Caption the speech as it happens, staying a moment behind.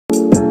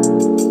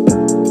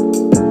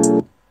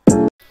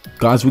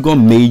Guys, we got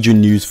major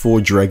news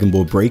for Dragon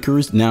Ball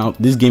Breakers. Now,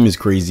 this game is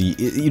crazy.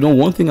 You know,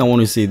 one thing I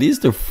want to say, this is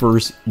the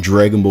first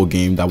Dragon Ball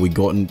game that we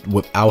gotten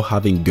without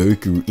having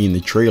Goku in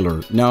the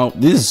trailer. Now,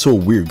 this is so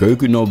weird.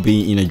 Goku not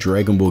being in a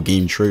Dragon Ball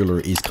game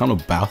trailer is kind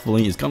of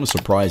baffling. It's kind of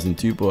surprising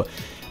too, but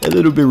a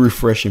little bit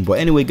refreshing. But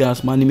anyway,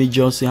 guys, my name is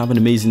Justin. Have an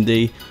amazing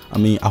day.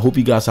 I hope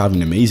you guys have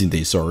an amazing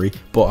day, sorry.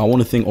 But I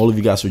want to thank all of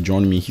you guys for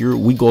joining me here.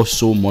 We got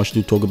so much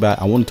to talk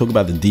about. I want to talk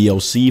about the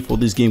DLC for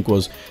this game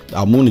because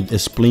I want to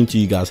explain to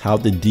you guys how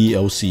the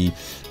DLC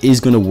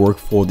is going to work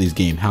for this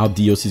game, how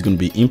DLC is going to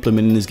be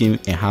implemented in this game,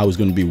 and how it's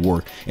going to be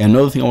work. And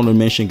another thing I want to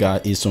mention,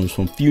 guys, is some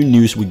few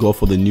news we got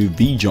for the new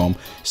V-Jump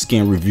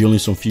scan, revealing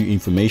some few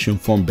information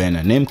from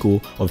Bandai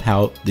Namco of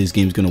how this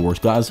game is going to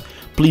work. Guys,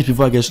 please,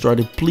 before I get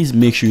started, please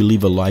make sure you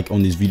leave a like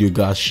on this video,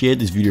 guys. Share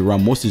this video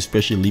around, most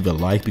especially leave a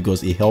like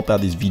because it helped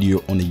out this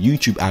video on the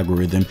YouTube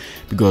algorithm,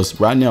 because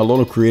right now a lot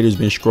of creators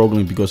been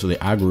struggling because of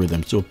the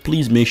algorithm. So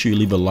please make sure you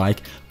leave a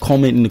like,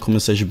 comment in the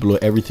comment section below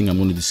everything I'm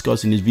going to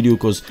discuss in this video,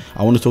 because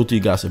I want to talk to you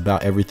guys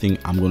about everything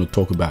I'm going to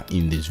talk about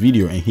in this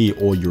video and hear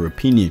all your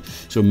opinion.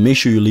 So make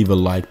sure you leave a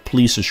like,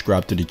 please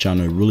subscribe to the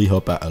channel, it really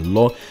help out a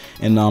lot.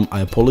 And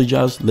I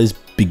apologize, let's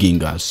begin,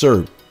 guys.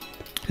 So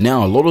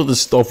now, a lot of the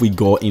stuff we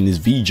got in this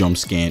V-Jump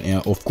scan,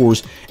 and of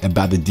course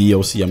about the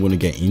DLC I'm going to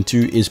get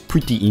into, is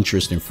pretty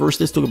interesting. First,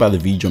 let's talk about the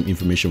V-Jump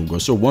information we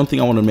got. So one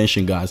thing I want to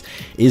mention, guys,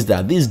 is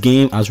that this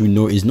game, as we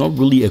know, is not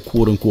really a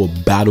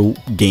quote-unquote battle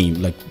game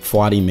like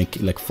fighting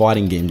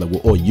game like we're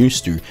all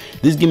used to.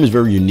 This game is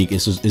very unique.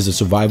 It's a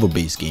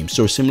survival-based game.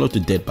 So similar to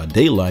Dead by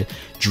Daylight,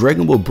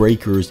 Dragon Ball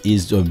Breakers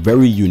is a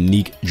very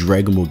unique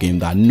Dragon Ball game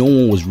that no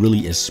one was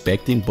really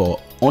expecting,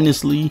 but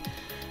honestly,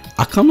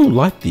 I kind of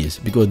like this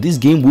because this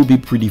game will be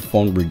pretty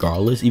fun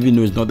regardless, even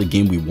though it's not the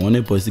game we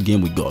wanted, but it's the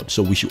game we got,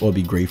 so we should all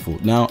be grateful.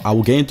 Now, I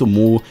will get into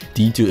more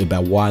detail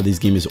about why this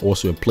game is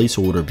also a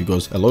placeholder,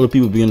 because a lot of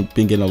people been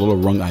getting a lot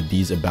of wrong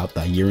ideas about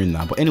that here and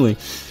now. But anyway,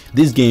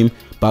 this game,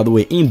 by the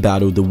way, in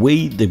battle, the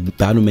way the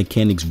battle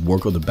mechanics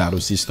work or the battle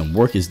system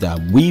work is that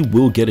we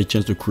will get a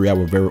chance to create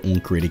our very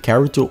own created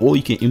character, or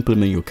you can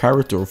implement your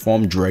character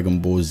from Dragon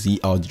Ball Z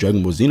or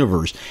Dragon Ball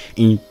Xenoverse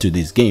into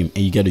this game,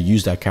 and you get to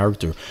use that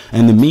character.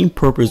 And the main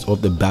purpose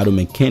of the battle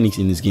mechanics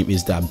in this game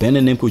is that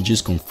Bandai Namco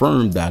just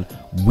confirmed that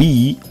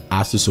we,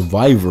 as the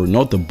survivor,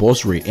 not the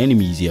boss rate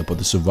enemies yet, but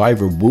the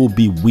survivor, will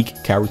be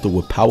weak character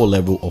with power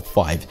level of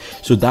 5.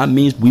 So that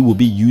means we will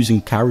be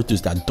using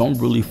characters that don't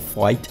really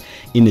fight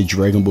in the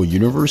Dragon Ball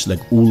universe, like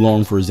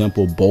Oolong, for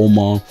example,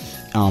 Bulma,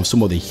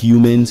 some of the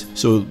humans.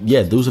 So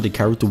yeah, those are the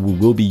characters we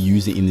will be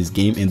using in this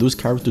game, and those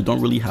characters don't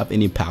really have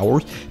any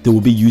powers. They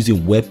will be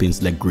using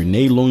weapons like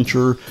grenade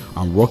launcher,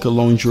 rocket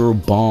launcher,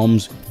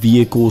 bombs,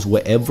 vehicles,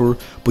 whatever,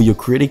 but your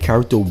created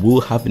character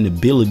will have an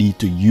ability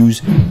to use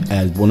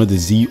one of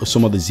the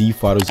some of the Z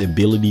fighters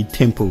ability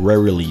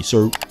temporarily.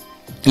 So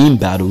in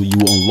battle, you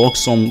will unlock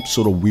some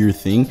sort of weird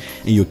thing,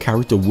 and your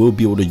character will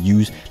be able to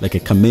use like a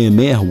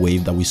Kamehameha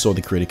wave that we saw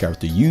the created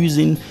character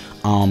using.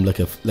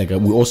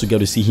 We also get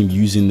to see him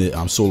using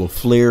the solar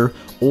flare,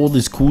 all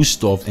this cool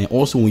stuff. And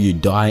also, when you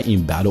die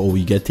in battle or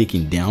you get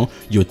taken down,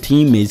 your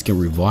teammates can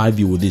revive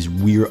you with this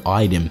weird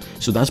item.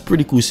 So that's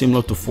pretty cool,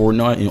 similar to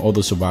Fortnite and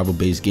other survival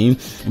based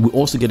games. And we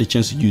also get a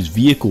chance to use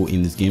vehicle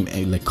in this game,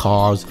 like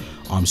cars,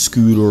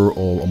 scooter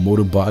or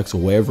motorbikes or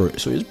whatever.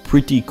 So it's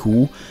pretty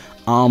cool.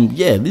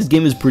 Yeah, this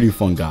game is pretty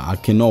fun, guys. I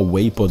cannot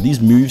wait. But these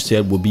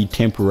moveset will be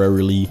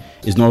temporarily,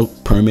 it's not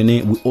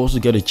permanent. We also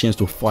get a chance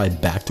to fight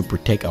back to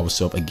protect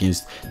ourselves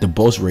against the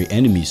boss rate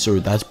enemies, so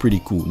that's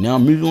pretty cool. Now,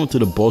 moving on to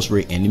the boss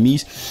rate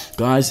enemies,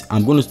 guys,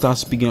 I'm going to start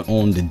speaking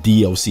on the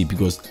DLC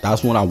because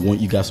that's what I want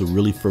you guys to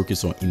really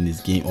focus on in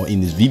this game, or in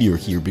this video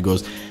here,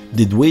 because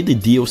the way the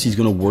DLC is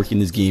going to work in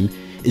this game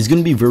is going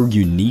to be very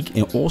unique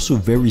and also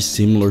very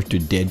similar to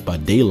Dead by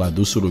Daylight,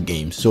 those sort of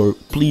games. So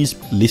please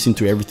listen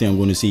to everything I'm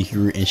going to say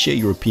here and share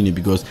your opinion,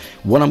 because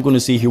what I'm going to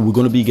say here, we're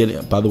going to be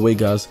getting, by the way,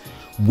 guys,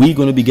 we're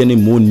going to be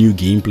getting more new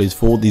gameplays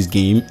for this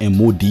game and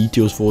more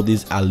details for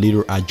this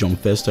later at Jump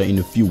Festa in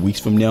a few weeks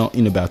from now,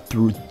 in about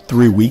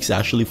 3 weeks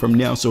actually from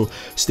now. So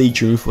stay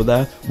tuned for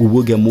that. We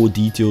will get more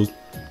details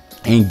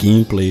and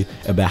gameplay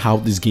about how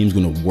this game is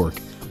going to work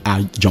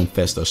at Jump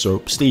Festa,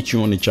 so stay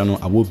tuned on the channel.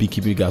 I will be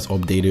keeping you guys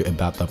updated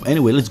about that. But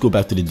anyway, let's go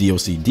back to the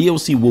DLC.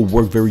 DLC will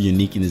work very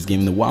unique in this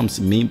game, and what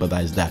I'm mean by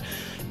that is that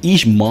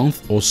each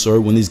month or so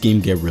when this game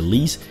get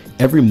released,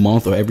 every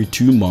month or every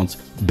 2 months,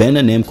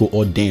 Bandai Namco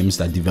or DAMs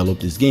that develop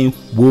this game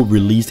will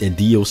release a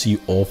DLC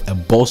of a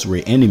boss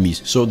rate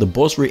enemies. So the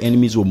boss rate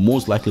enemies will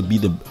most likely be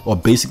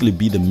basically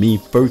be the main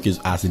focus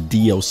as a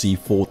DLC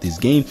for this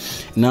game.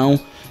 Now,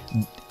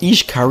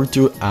 each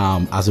character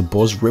as a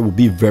boss rate will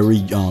be very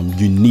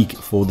unique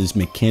for this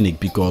mechanic,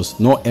 because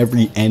not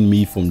every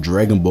enemy from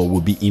Dragon Ball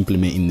will be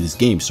implemented in this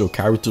game. So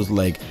characters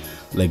like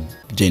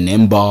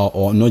Janemba,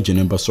 or not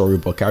Janemba, sorry,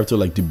 but characters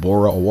like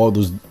Deborah or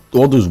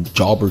all those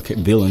jobber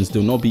villains,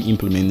 they'll not be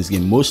implemented in this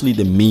game, mostly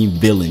the main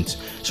villains.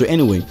 So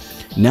anyway,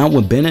 now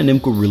when Bandai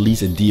Namco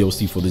release a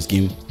DLC for this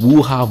game,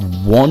 we'll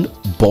have one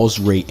boss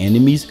rate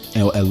enemies,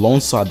 and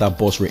alongside that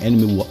boss rate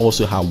enemy we'll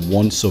also have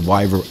one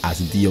survivor as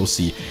a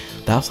DLC.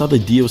 that's how the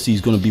DLC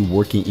is going to be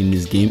working in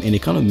this game, and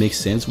it kind of makes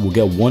sense. We'll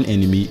get one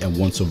enemy and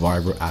one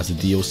survivor as a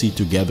DLC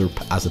together,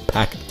 as a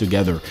pack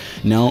together.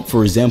 Now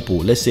for example,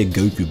 let's say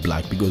Goku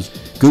Black, because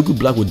Goku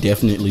Black would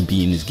definitely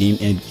be in this game,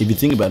 and if you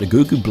think about it,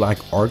 Goku Black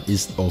art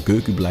is, or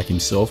Goku Black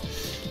himself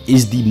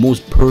is the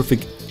most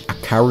perfect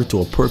character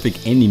or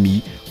perfect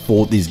enemy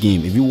for this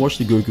game. If you watch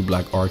the Goku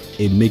Black arc,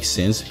 it makes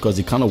sense because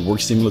it kind of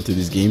works similar to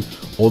this game.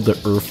 All the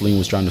Earthling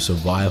was trying to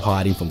survive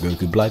hiding from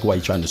Goku Black while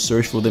you're trying to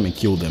search for them and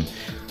kill them,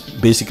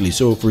 basically.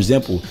 So for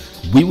example,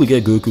 we will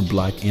get Goku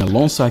Black, and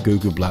alongside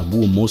Goku Black we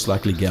will most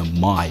likely get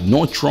Mai,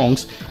 not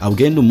Trunks. I'll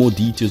get into more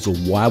details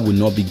of why we'll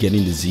not be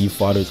getting the Z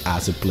Fighters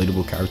as a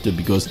playable character,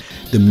 because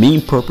the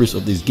main purpose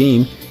of this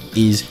game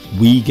is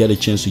we get a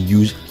chance to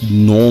use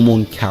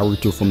normal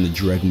character from the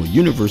Dragon Ball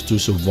universe to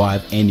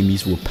survive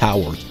enemies with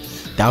powers.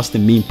 That's the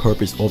main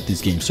purpose of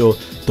this game. So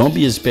don't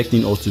be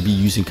expecting us to be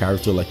using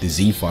characters like the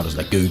Z Fighters,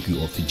 like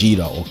Goku or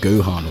Vegeta or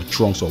Gohan or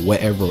Trunks or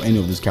whatever, or any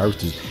of those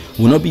characters.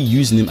 We'll not be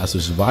using them as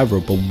a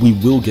survivor, but we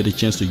will get a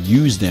chance to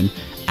use them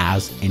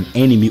as an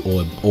enemy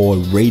or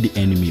raid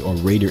enemy or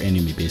raider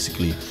enemy,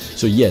 basically.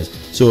 So yes,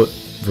 so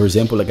for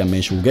example, like I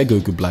mentioned, we'll get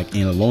Goku Black,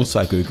 and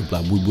alongside Goku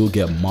Black we will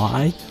get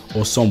Mai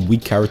or some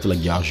weak character like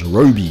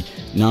Yajirobe.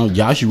 Now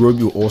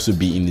Yajirobe will also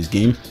be in this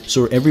game,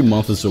 so every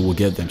month or so we'll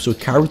get them. So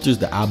characters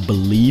that I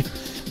believe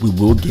we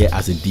will get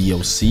as a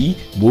DLC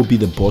will be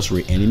the boss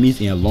raid enemies,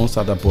 and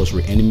alongside that boss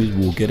raid enemies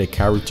we'll get a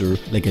character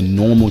like a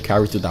normal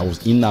character that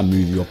was in that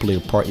movie or played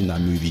a part in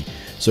that movie.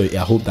 So I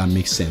hope that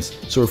makes sense.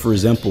 So for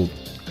example,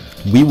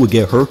 we will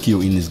get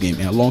Hercule in this game,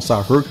 and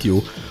alongside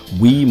Hercule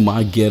we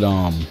might get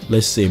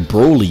let's say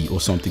Broly or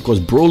something,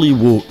 because Broly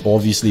will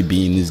obviously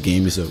be in this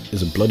game. It's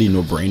a bloody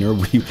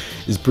no-brainer.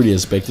 It's pretty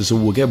expected. So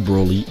we'll get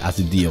Broly as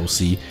a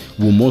DLC.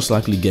 We'll most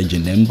likely get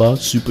Janemba,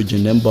 Super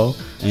Janemba,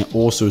 and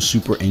also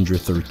Super Android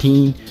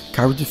 13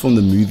 characters from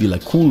the movie,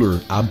 like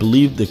Cooler. I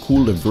believe the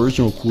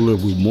version of Cooler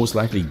we'll most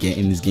likely get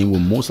in this game will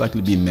most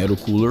likely be Metal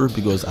Cooler,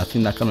 because I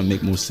think that kind of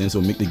make more sense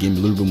or make the game a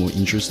little bit more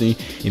interesting.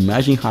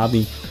 Imagine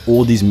having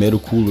all these Metal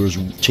Coolers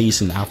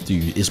chasing after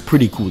you. It's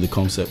pretty cool, the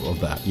concept of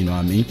that, you know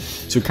what I mean?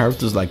 So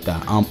characters like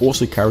that.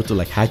 Also character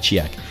like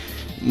Hachiak.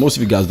 Most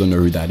of you guys don't know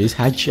who that is.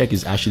 Hachiak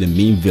is actually the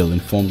main villain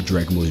from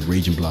Dragon Ball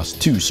Raging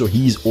Blast 2, so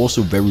he's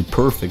also very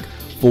perfect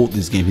for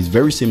this game. He's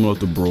very similar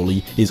to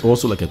Broly. He's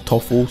also like a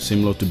Toffle,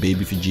 similar to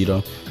Baby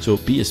Vegeta, so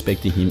be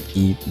expecting him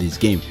in this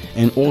game.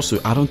 And also,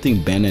 I don't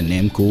think Ben and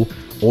Namco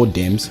or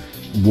Dems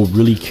will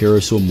really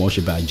care so much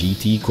about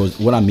GT, because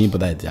what I mean by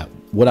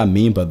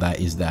that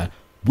is that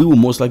we will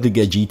most likely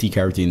get GT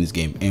character in this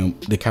game, and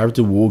the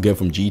character we'll get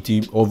from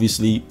GT,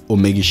 obviously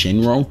Omega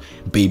Shenron,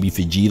 Baby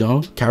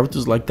Vegeta,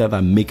 characters like that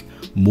that make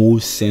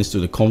more sense to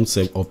the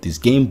concept of this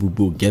game, we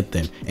will get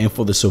them. And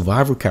for the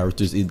survivor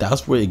characters,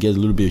 that's where it gets a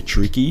little bit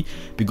tricky,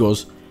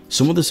 because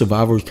some of the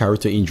survivor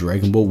character in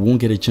Dragon Ball won't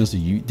get a chance to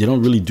use. They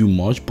don't really do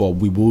much, but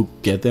we will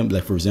get them.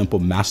 Like for example,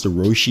 Master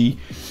Roshi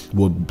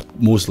will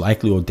most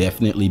likely or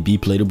definitely be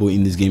playable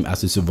in this game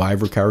as a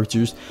survivor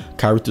characters.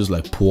 Characters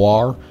like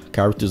Puar,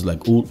 characters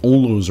like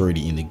Olo's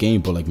already in the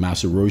game, but like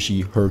Master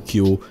Roshi,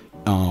 Hercule,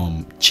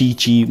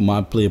 Chi-Chi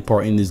might play a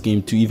part in this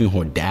game too, even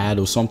her dad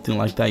or something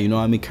like that, you know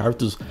what I mean?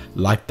 Characters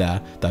like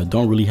that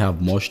don't really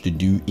have much to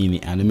do in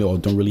the anime or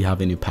don't really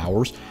have any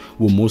powers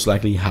will most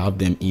likely have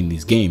them in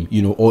this game,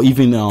 you know. Or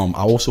even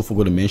I also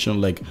forgot to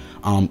mention, like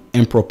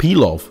Emperor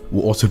Pilaf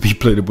will also be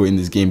playable in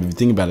this game, if you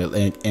think about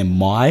it. And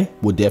Mai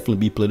will definitely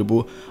be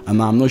playable,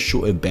 and I'm not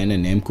sure if Ben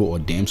and Namco or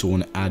Dams will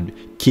want to add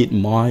Kid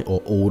Mai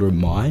or older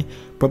Mai.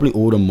 Probably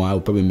older Mai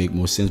will probably make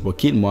more sense, but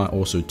Kid Mai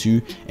also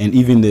too. And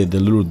even the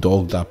little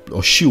dog that,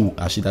 or Shu,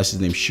 actually that's his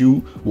name,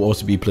 Shu, will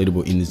also be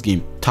playable in this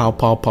game. Tao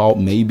Pao Pao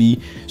maybe.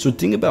 So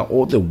think about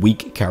all the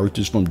weak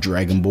characters from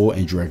Dragon Ball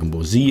and Dragon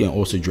Ball Z and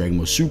also Dragon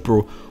Ball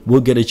Super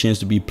will get a chance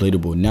to be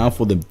playable. Now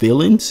for the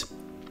villains,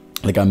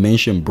 like I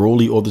mentioned,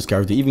 Broly, all this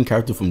character, even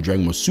character from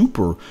Dragon Ball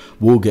Super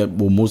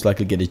will most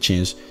likely get a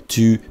chance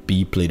to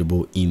be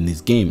playable in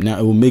this game. Now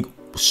it will make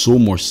so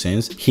much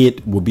sense.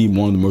 Hit will be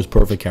one of the most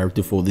perfect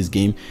character for this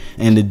game,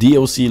 and the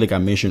DLC, like I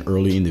mentioned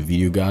earlier in the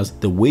video, guys,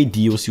 the way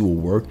DLC will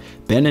work,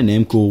 Ben and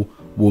Namco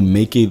will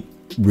make it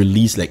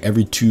release like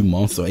every 2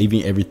 months or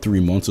even every 3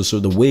 months or so.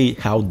 The way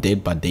how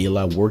Dead by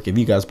Daylight work, if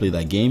you guys play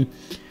that game,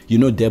 you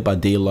know, Dead by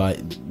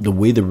Daylight, the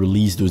way they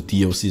release those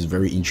DLC is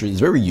very interesting.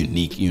 It's very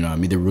unique, you know what I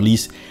mean? They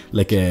release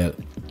like a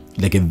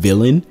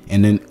villain,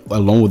 and then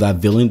along with that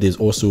villain there's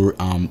also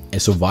a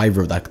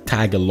survivor that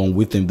tag along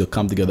with them. They'll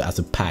come together as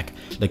a pack,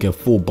 like a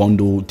full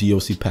bundle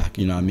DLC pack,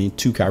 you know what I mean?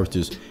 2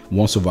 characters,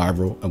 1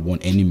 survivor and 1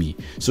 enemy.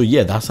 So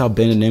yeah, that's how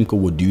Ben and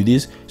Namco will do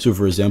this. So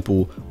for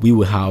example, we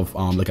will have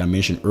like I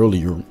mentioned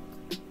earlier,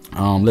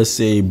 let's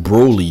say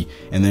Broly,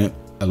 and then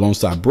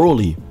alongside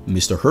Broly,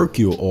 Mr.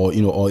 Hercule, or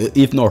or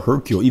if not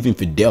Hercule, even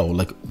Fidel,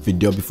 like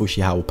Fidel before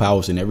she had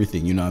powers and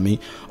everything, you know what I mean?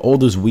 All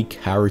those weak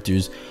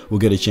characters will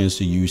get a chance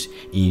to use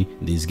in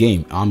this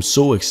game. I'm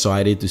so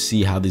excited to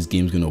see how this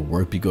game is gonna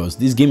work, because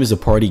this game is a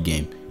party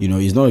game.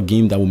 It's not a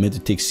game that we're meant to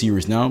take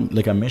serious. Now,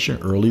 like I mentioned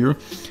earlier,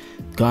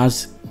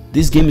 guys,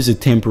 this game is a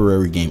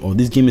temporary game, or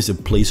this game is a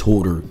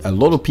placeholder. A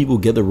lot of people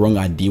get the wrong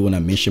idea when I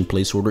mention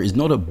placeholder. It's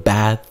not a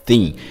bad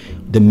thing.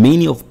 The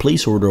meaning of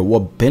placeholder,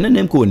 what Ben and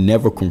Namco will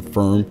never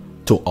confirm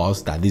to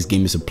us that this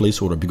game is a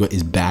placeholder, because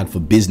it's bad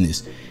for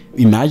business.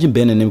 Imagine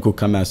Ben and Namco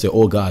come out and say,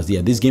 oh guys, yeah,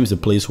 this game is a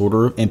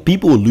placeholder, and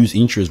people will lose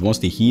interest once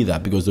they hear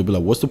that, because they'll be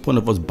like, what's the point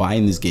of us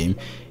buying this game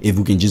if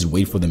we can just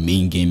wait for the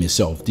main game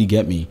itself? Do you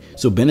get me?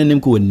 So Ben and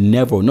Namco will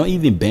never, not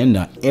even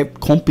Ben,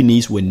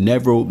 companies will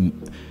never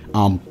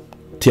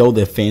tell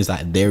their fans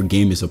that their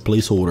game is a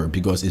placeholder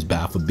because it's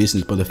bad for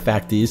business. But the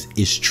fact is,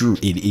 it's true,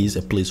 it is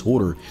a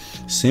placeholder.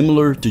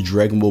 Similar to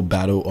Dragon Ball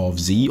Battle of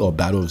Z, or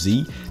Battle of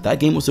Z, that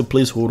game was a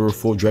placeholder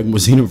for Dragon Ball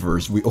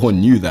Xenoverse. We all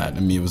knew that. I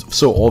mean, it was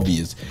so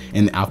obvious.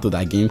 And after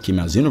that game came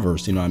out,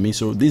 Xenoverse, you know what I mean?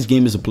 So this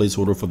game is a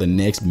placeholder for the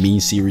next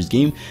main series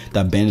game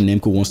that Ben and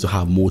Namco wants to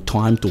have more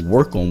time to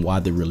work on while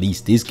they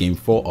release this game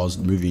for us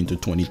moving into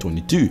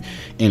 2022.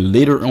 And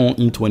later on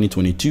in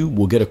 2022,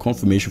 we'll get a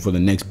confirmation for the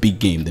next big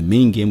game, the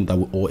main game that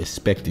we're all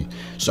expecting.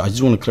 So I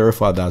just want to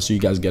clarify that so you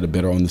guys get a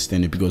better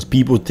understanding, because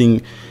people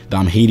think that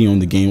I'm hating on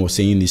the game or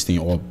saying this thing,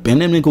 or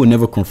Ben and Namco will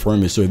never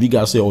confirm it. So if you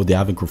guys say, oh, they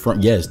haven't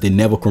confirmed, yes, they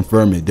never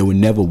confirm it, they will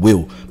never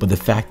will. But the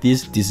fact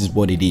is, this is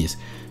what it is.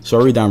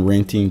 Sorry that I'm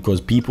ranting,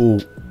 because people,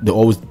 they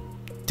always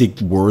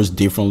take words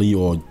differently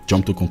or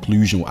jump to a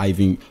conclusion without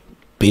even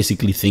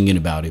basically thinking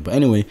about it. But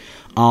anyway,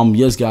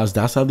 yes guys,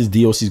 that's how this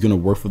DLC is gonna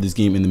work for this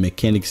game, and the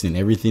mechanics and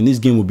everything. This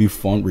game will be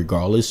fun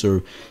regardless.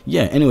 So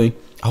yeah, anyway,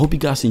 I hope you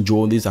guys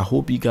enjoy this. I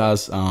hope you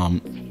guys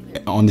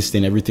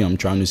understand everything I'm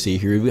trying to say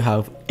here. If you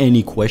have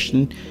any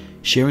question,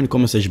 share in the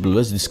comment section below.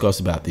 Let's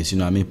discuss about this, you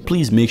know what I mean?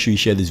 Please make sure you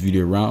share this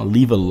video around,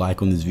 leave a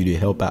like on this video,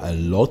 help out a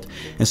lot,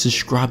 and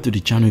subscribe to the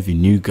channel if you're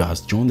new,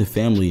 guys. Join the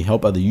family,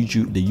 help out the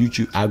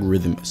YouTube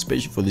algorithm,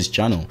 especially for this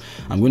channel.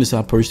 I'm going to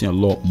start posting a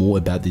lot more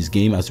about this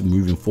game as we're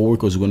moving forward,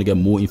 because we're going to get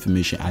more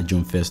information at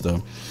John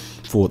Festa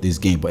for this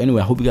game. But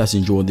anyway, I hope you guys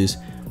enjoyed this.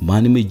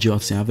 My name is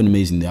JustSaiyanZ. Have an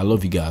amazing day. I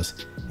love you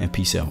guys, and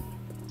peace out.